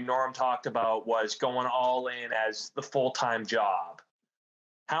other way Norm talked about was going all in as the full-time job.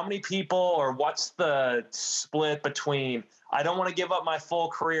 How many people, or what's the split between, I don't want to give up my full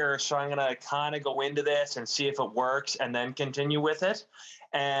career, so I'm going to kind of go into this and see if it works and then continue with it?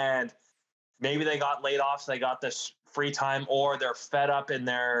 And maybe they got laid off, so they got this free time, or they're fed up in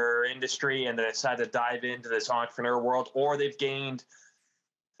their industry and they decide to dive into this entrepreneur world, or they've gained,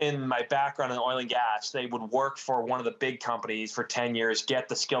 in my background in oil and gas, they would work for one of the big companies for 10 years, get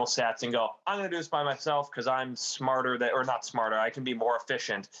the skill sets and go, I'm going to do this by myself because I'm smarter or not smarter. I can be more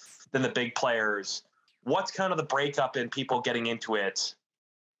efficient than the big players. What's kind of the breakup in people getting into it?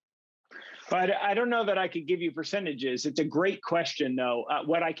 But I don't know that I could give you percentages. It's a great question, though.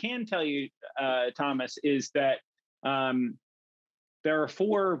 What I can tell you, Thomas, is that there are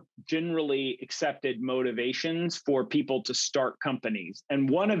 4 generally accepted motivations for people to start companies. And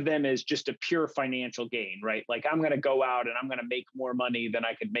one of them is just a pure financial gain, right? Like, I'm going to go out and I'm going to make more money than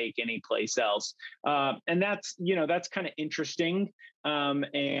I could make any place else. And that's kind of interesting.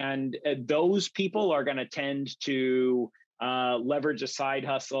 And those people are going to tend to leverage a side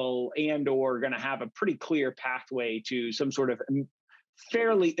hustle and or going to have a pretty clear pathway to some sort of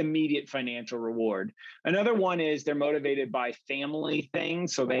fairly immediate financial reward. Another one is they're motivated by family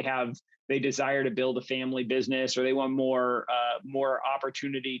things. So they desire to build a family business, or they want more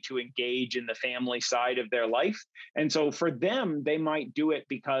opportunity to engage in the family side of their life. And so for them, they might do it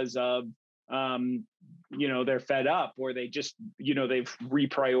because of, they're fed up, or they just, they've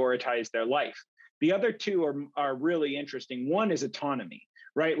reprioritized their life. The other 2 are really interesting. One is autonomy,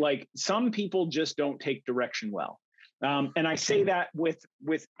 right? Like, some people just don't take direction well. And I say that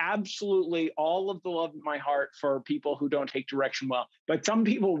with absolutely all of the love in my heart for people who don't take direction well, but some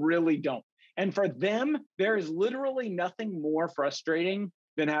people really don't. And for them, there is literally nothing more frustrating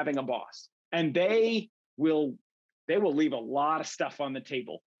than having a boss. And they will leave a lot of stuff on the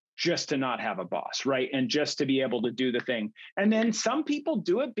table just to not have a boss, right? And just to be able to do the thing. And then some people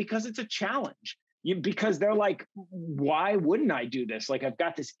do it because it's a challenge. Because they're like, why wouldn't I do this? Like, I've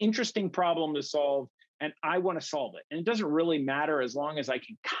got this interesting problem to solve, and I want to solve it. And it doesn't really matter as long as I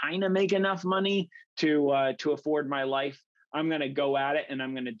can kind of make enough money to afford my life. I'm going to go at it and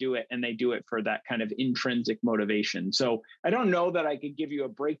I'm going to do it. And they do it for that kind of intrinsic motivation. So I don't know that I could give you a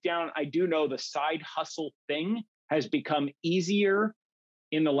breakdown. I do know the side hustle thing has become easier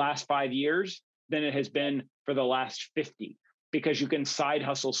in the last 5 years than it has been for the last 50. Because you can side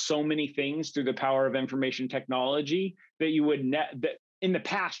hustle so many things through the power of information technology that you would that in the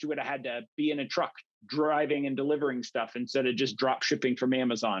past you would have had to be in a truck driving and delivering stuff instead of just drop shipping from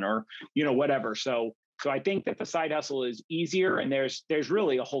Amazon or whatever. So I think that the side hustle is easier, and there's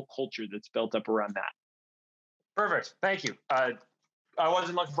really a whole culture that's built up around that. Perfect. Thank you. I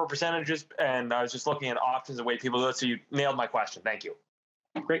wasn't looking for percentages, and I was just looking at options and the way people do it. So you nailed my question. Thank you.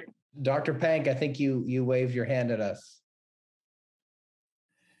 Great. Dr. Pank, I think you waved your hand at us.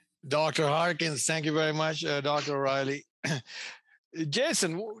 Dr. Harkins, thank you very much, Dr. O'Reilly.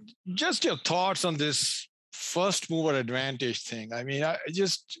 Jason, just your thoughts on this first mover advantage thing. I mean,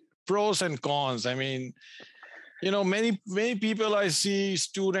 just pros and cons. I mean, many people I see,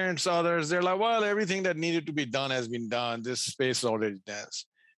 students, others, they're like, well, everything that needed to be done has been done. This space is already dense.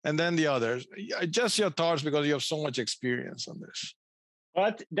 And then the others, just your thoughts, because you have so much experience on this.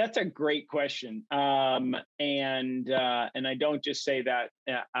 Well, that's a great question, and I don't just say that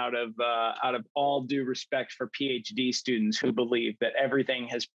out of all due respect for PhD students who believe that everything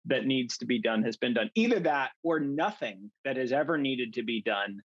that needs to be done has been done. Either that or nothing that has ever needed to be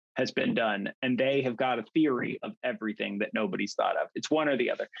done has been done, and they have got a theory of everything that nobody's thought of. It's one or the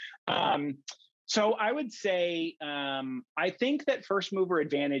other. So I would say I think that first mover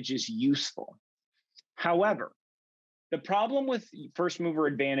advantage is useful. However, the problem with first mover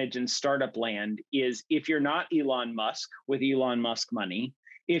advantage in startup land is if you're not Elon Musk with Elon Musk money,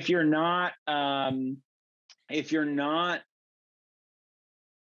 if you're not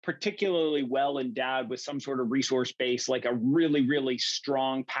particularly well endowed with some sort of resource base, like a really, really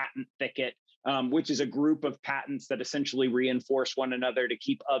strong patent thicket, which is a group of patents that essentially reinforce one another to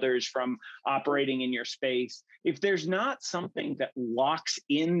keep others from operating in your space. If there's not something that locks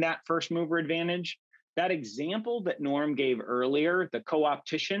in that first mover advantage, that example that Norm gave earlier, the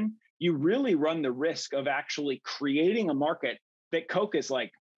co-opetition, you really run the risk of actually creating a market that Coke is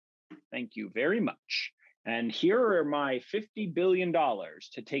like, thank you very much. And here are my $50 billion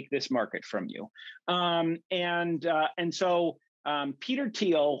to take this market from you. And so Peter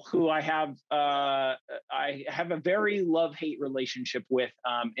Thiel, who I have a very love-hate relationship with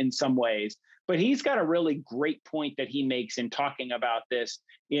in some ways, but he's got a really great point that he makes in talking about this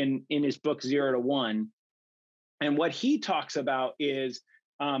in his book 0 to 1. And what he talks about is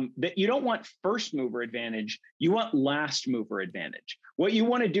that you don't want first mover advantage, you want last mover advantage. What you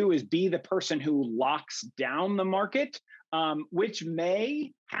want to do is be the person who locks down the market, which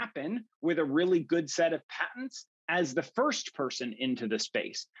may happen with a really good set of patents as the first person into the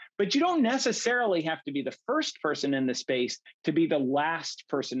space. But you don't necessarily have to be the first person in the space to be the last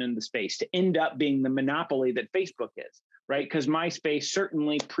person in the space, to end up being the monopoly that Facebook is, right? Because MySpace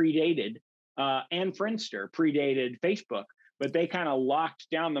certainly predated, and Friendster predated Facebook, but they kind of locked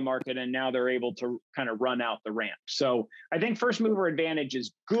down the market and now they're able to kind of run out the ramp. So I think first mover advantage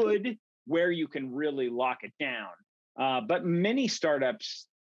is good where you can really lock it down. But many startups,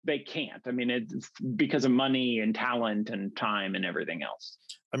 they can't. I mean, it's because of money and talent and time and everything else.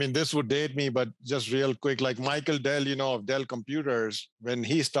 I mean, this would date me, but just real quick, like Michael Dell, of Dell Computers, when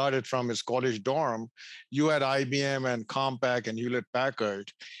he started from his college dorm, you had IBM and Compaq and Hewlett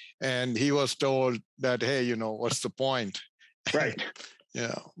Packard, and he was told that, hey, what's the point? Right.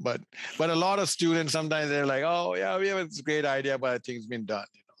 But a lot of students, sometimes they're like, oh yeah, we have a great idea, but I think it's been done,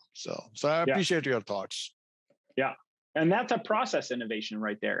 So I appreciate your thoughts. Yeah. And that's a process innovation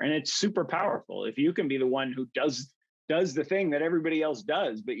right there. And it's super powerful. If you can be the one who does the thing that everybody else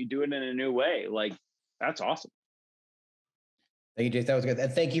does, but you do it in a new way, like that's awesome. Thank you, Jason. That was good.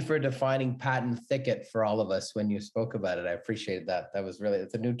 And thank you for defining patent thicket for all of us when you spoke about it. I appreciated that.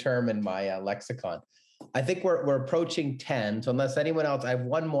 It's a new term in my lexicon. I think we're approaching 10. So unless anyone else, I have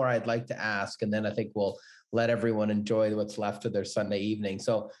one more I'd like to ask, and then I think we'll let everyone enjoy what's left of their Sunday evening.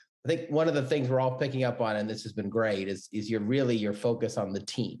 So I think one of the things we're all picking up on, and this has been great, is your focus on the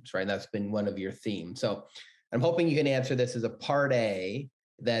teams, right? And that's been one of your themes. So I'm hoping you can answer this as a part A,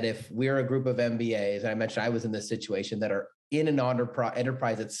 that if we're a group of MBAs, and I mentioned I was in this situation, that are in an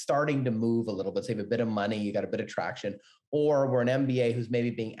enterprise that's starting to move a little bit, save a bit of money, you got a bit of traction, or we're an MBA who's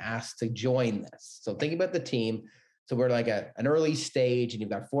maybe being asked to join this. So thinking about the team, so we're like an early stage and you've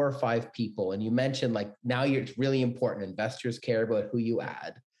got 4 or 5 people, and you mentioned like now it's really important, investors care about who you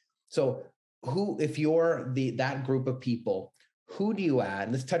add. So if you're that group of people, who do you add?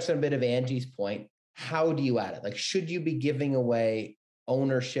 And this touched on a bit of Angie's point. How do you add it? Like, should you be giving away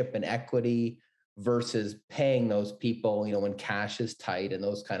ownership and equity versus paying those people, when cash is tight and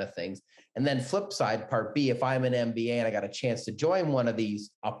those kind of things? And then flip side, part B, if I'm an MBA and I got a chance to join one of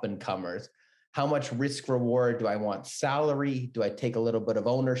these up and comers, how much risk reward do I want? Salary? Do I take a little bit of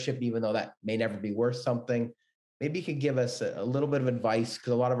ownership, even though that may never be worth something? Maybe you could give us a little bit of advice,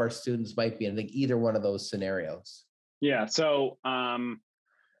 because a lot of our students might be in either one of those scenarios. Yeah. So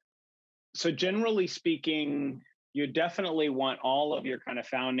generally speaking, you definitely want all of your kind of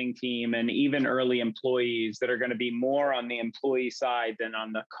founding team and even early employees that are going to be more on the employee side than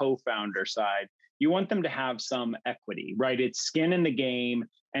on the co-founder side. You want them to have some equity, right? It's skin in the game,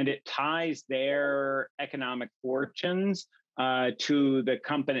 and it ties their economic fortunes to the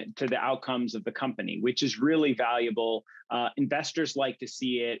company, to the outcomes of the company, which is really valuable. Investors like to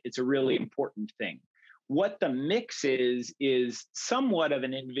see it. It's a really important thing. What the mix is somewhat of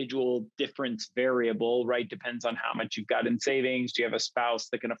an individual difference variable, right? Depends on how much you've got in savings. Do you have a spouse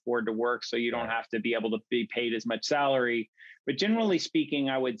that can afford to work so you don't have to be able to be paid as much salary? But generally speaking,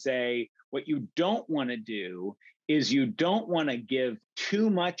 I would say what you don't want to do is you don't want to give too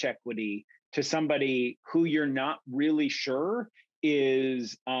much equity to somebody who you're not really sure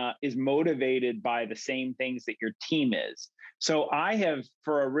is motivated by the same things that your team is. So I have,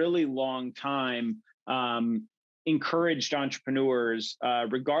 for a really long time, encouraged entrepreneurs,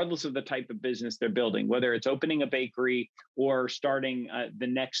 regardless of the type of business they're building, whether it's opening a bakery or starting the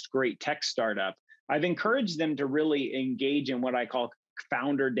next great tech startup. I've encouraged them to really engage in what I call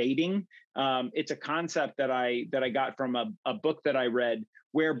founder dating. It's a concept that I got from a book that I read,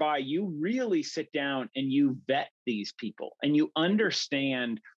 whereby you really sit down and you vet these people and you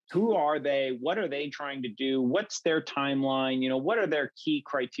understand who are they, what are they trying to do, what's their timeline, what are their key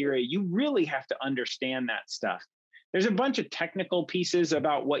criteria. You really have to understand that stuff. There's a bunch of technical pieces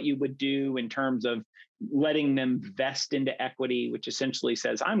about what you would do in terms of letting them vest into equity, which essentially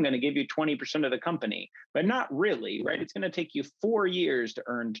says, I'm going to give you 20% of the company, but not really, right? It's going to take you 4 years to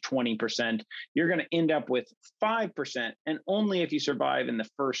earn 20%. You're going to end up with 5%. And only if you survive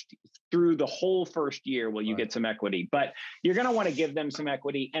through the whole first year will you get some equity. But you're going to want to give them some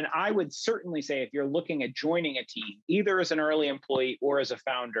equity. And I would certainly say, if you're looking at joining a team, either as an early employee or as a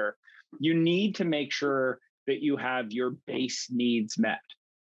founder, you need to make sure that you have your base needs met,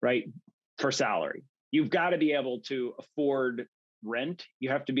 right? For salary. You've got to be able to afford rent. You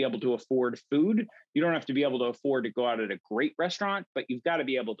have to be able to afford food. You don't have to be able to afford to go out at a great restaurant, but you've got to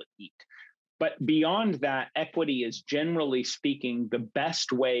be able to eat. But beyond that, equity is generally speaking the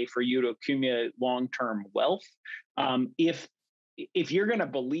best way for you to accumulate long-term wealth. If you're going to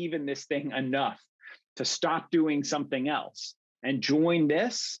believe in this thing enough to stop doing something else and join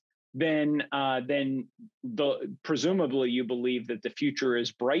this, then presumably you believe that the future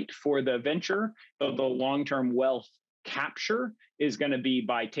is bright for the venture. The long-term wealth capture is going to be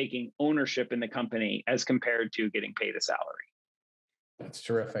by taking ownership in the company as compared to getting paid a salary. That's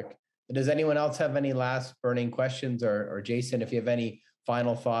terrific. Does anyone else have any last burning questions, or Jason, if you have any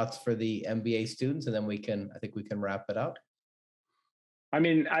final thoughts for the MBA students, and then I think we can wrap it up. I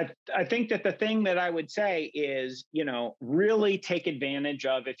mean, I think that the thing that I would say is, really take advantage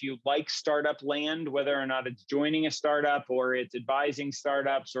of, if you like startup land, whether or not it's joining a startup or it's advising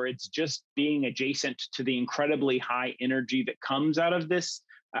startups or it's just being adjacent to the incredibly high energy that comes out of this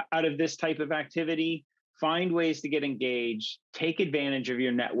type of activity. Find ways to get engaged, take advantage of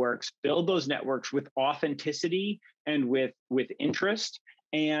your networks, build those networks with authenticity and with interest,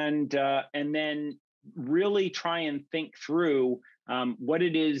 and then really try and think through what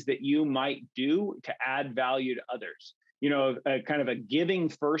it is that you might do to add value to others. A kind of a giving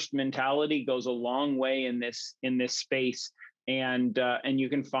first mentality goes a long way in this space, and you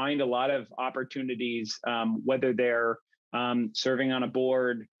can find a lot of opportunities, whether they're serving on a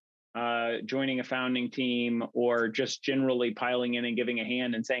board, joining a founding team, or just generally piling in and giving a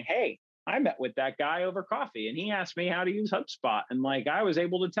hand and saying, hey, I met with that guy over coffee and he asked me how to use HubSpot. And I was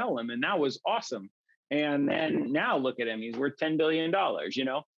able to tell him, and that was awesome. And then now look at him, he's worth $10 billion.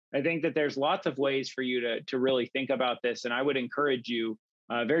 I think that there's lots of ways for you to really think about this. And I would encourage you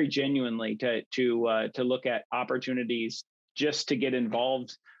very genuinely to look at opportunities just to get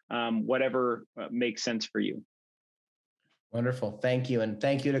involved, whatever makes sense for you. Wonderful. Thank you. And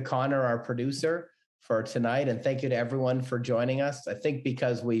thank you to Connor, our producer, for tonight. And thank you to everyone for joining us. I think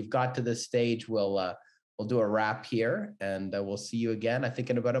because we've got to this stage, we'll do a wrap here, and we'll see you again, I think,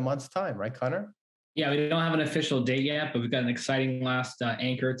 in about a month's time. Right, Connor? Yeah, we don't have an official date yet, but we've got an exciting last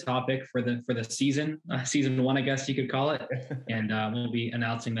anchor topic for the season, season 1, I guess you could call it. And we'll be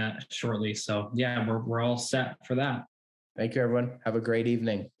announcing that shortly. So yeah, we're all set for that. Thank you, everyone. Have a great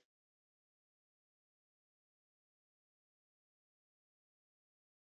evening.